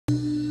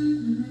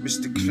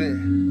Mr. Clear.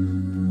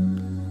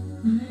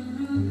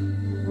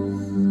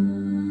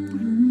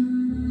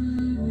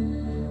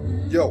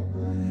 Yo,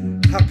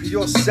 happy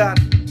or sad,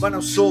 man,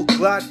 I'm so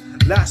glad.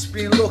 Life's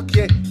been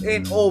lucky,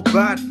 ain't all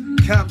bad.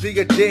 Can't be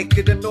a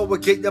dick, I know I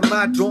get you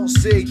mad. Don't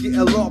say get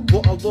a lot,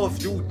 but I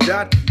love you,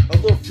 dad. I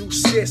love you,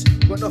 sis,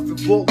 got nothing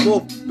but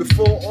love.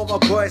 Before all my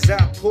boys,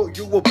 I put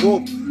you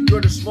above.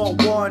 You're the small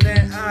one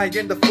and I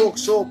and the folk.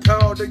 So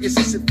proud of you,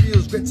 sis, it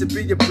feels great to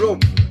be your bro.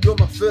 You're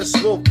my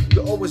first love,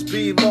 you'll always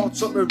be more.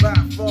 Taught me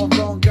right from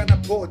wrong, and I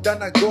put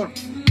down a gun.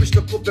 Wish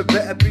the could be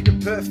better, be the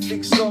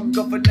perfect song.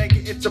 Go from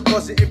negative to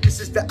positive, this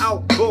is the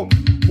outcome.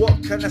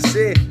 What can I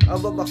say? I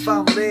love my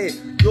family.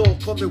 Yo,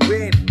 call me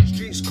Wayne,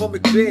 streets call me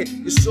Clay.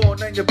 Your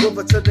son and your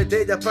brother till the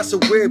day they pass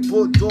away.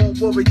 But don't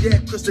worry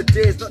yet, cause the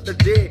day's not the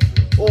day.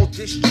 All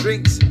these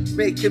drinks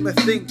making me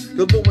think.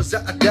 The moments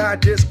that I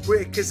died as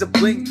quick as a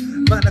blink.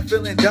 Man, I'm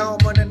feeling down,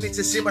 man, I need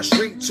to see my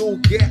shrink. To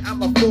get out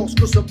my thoughts,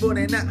 cause I'm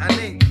running out of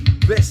ink.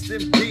 Rest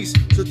in peace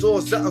to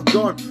those that have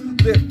gone.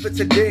 Live for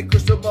today,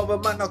 cause tomorrow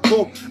man I'll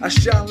come. I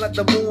shine like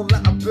the moon,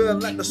 like I burn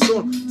like the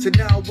sun. To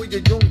now we're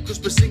young, cause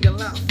we're singing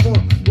like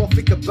fun. Won't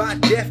think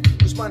about death,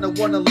 cause man I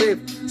wanna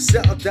live.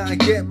 Settle down,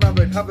 get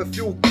married, have a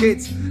few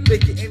kids.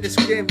 Make it in this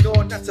game, no,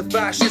 not to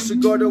buy shit. So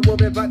gotta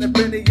worry about the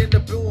penny and the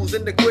blues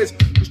and the quiz.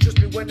 Cause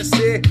trust me when I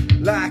say,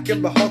 like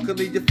and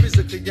mahogany, you're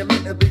physically, you're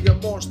mentally, you're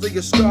monster,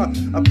 you're star.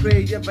 I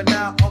pray every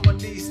night on my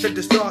knees to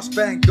the stars.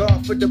 Thank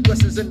God for the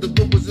blessings and the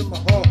rumors in my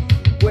heart.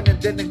 When I'm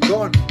dead and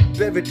gone,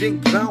 buried in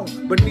crown.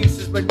 My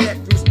nieces, my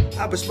nephews,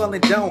 I was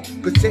smiling down.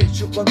 Protect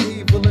you from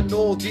evil and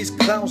all these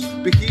clowns.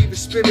 Behave in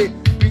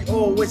spirit, be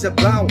always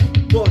about.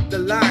 But the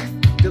life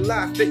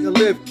that you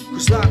live.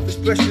 Cause life is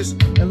precious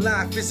and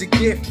life is a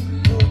gift.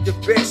 Do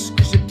your best,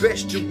 cause your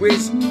best you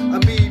is. I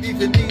mean,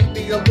 even need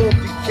me, I love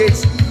you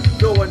kids.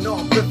 No, I'm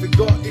not perfect,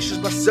 got issues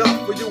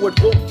myself. But you would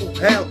hope for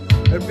hell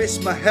and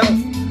risk my health.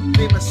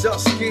 Leave myself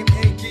skin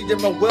and give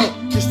them my wealth.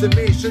 Just to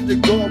make sure you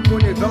got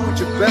money around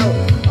your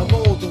belt. I'm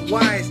old and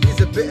wise,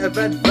 needs a bit of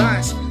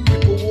advice.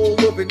 People all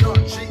love it, not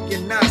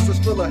treating nice. Let's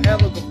fill a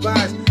hell of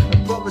goodbyes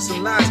and promise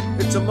and lies.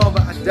 That tomorrow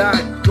I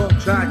die, don't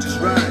cry, just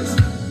rise.